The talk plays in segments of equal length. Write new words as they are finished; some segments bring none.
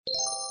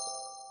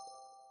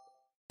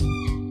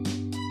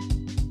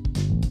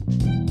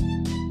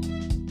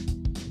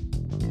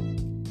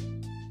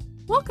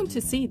Welcome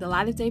to See the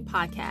Light of Day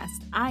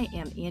podcast. I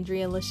am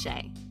Andrea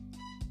Lachey.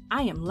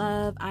 I am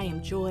love, I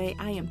am joy,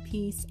 I am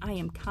peace, I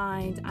am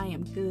kind, I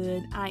am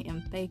good, I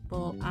am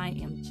faithful, I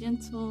am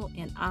gentle,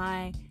 and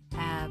I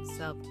have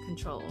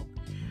self-control.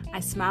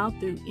 I smile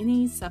through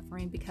any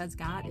suffering because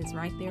God is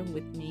right there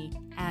with me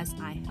as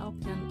I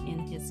help Him in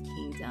His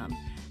kingdom.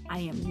 I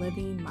am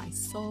living my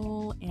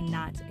soul and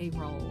not a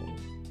role.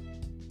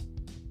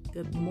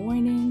 Good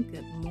morning,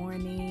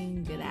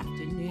 good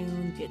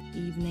afternoon, good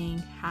evening.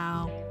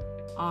 How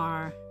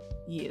are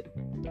you?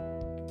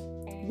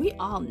 We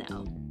all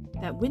know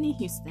that Whitney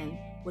Houston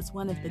was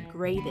one of the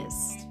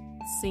greatest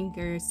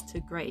singers to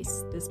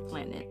grace this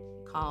planet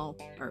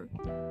called Earth.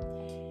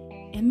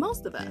 And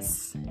most of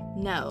us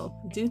know,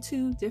 due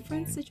to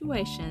different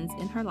situations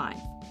in her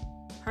life,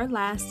 her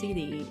last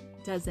CD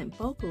doesn't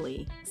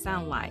vocally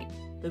sound like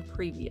the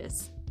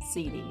previous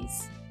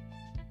CDs.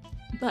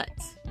 But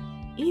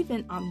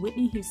even on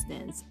Whitney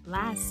Houston's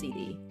last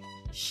CD,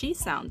 she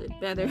sounded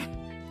better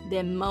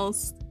than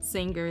most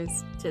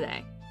singers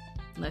today.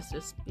 Let's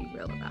just be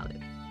real about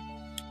it.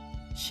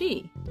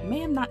 She may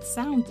have not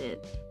sounded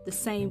the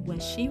same when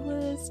she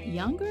was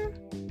younger,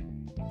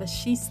 but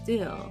she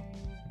still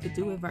could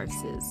do her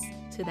verses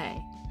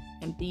today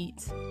and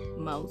beat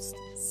most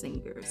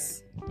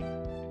singers.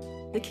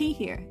 The key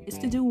here is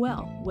to do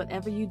well,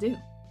 whatever you do.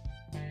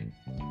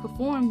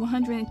 Perform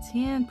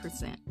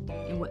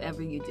 110% in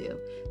whatever you do.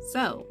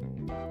 So,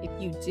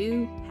 if you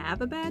do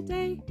have a bad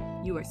day,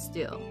 you are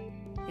still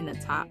in the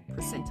top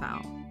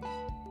percentile.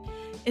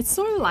 It's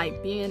sort of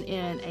like being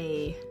in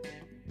a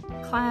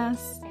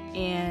class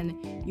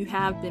and you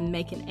have been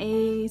making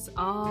A's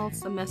all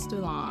semester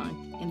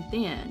long, and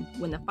then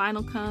when the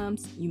final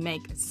comes, you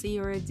make a C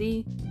or a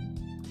D,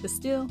 but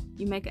still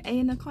you make an A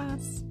in the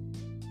class.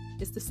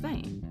 It's the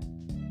same.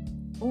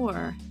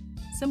 Or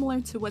similar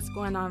to what's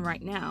going on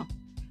right now,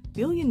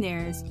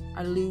 billionaires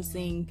are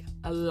losing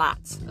a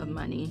lot of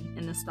money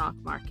in the stock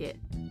market,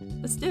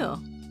 but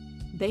still,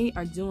 they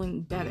are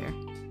doing better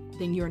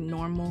than your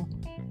normal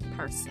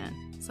person.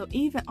 So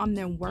even on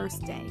their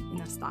worst day in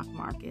the stock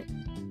market,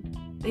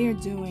 they are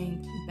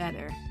doing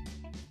better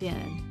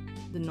than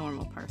the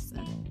normal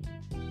person.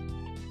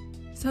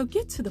 So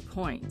get to the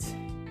point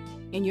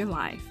in your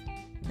life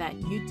that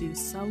you do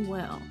so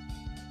well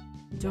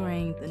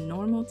during the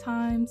normal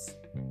times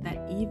that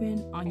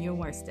even on your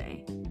worst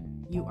day,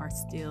 you are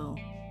still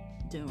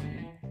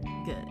doing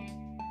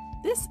good.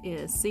 This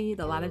is See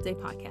the Light of Day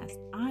podcast.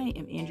 I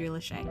am Andrea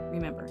Lachey.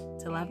 Remember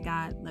to love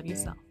God, love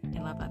yourself,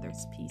 and love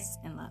others. Peace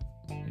and love.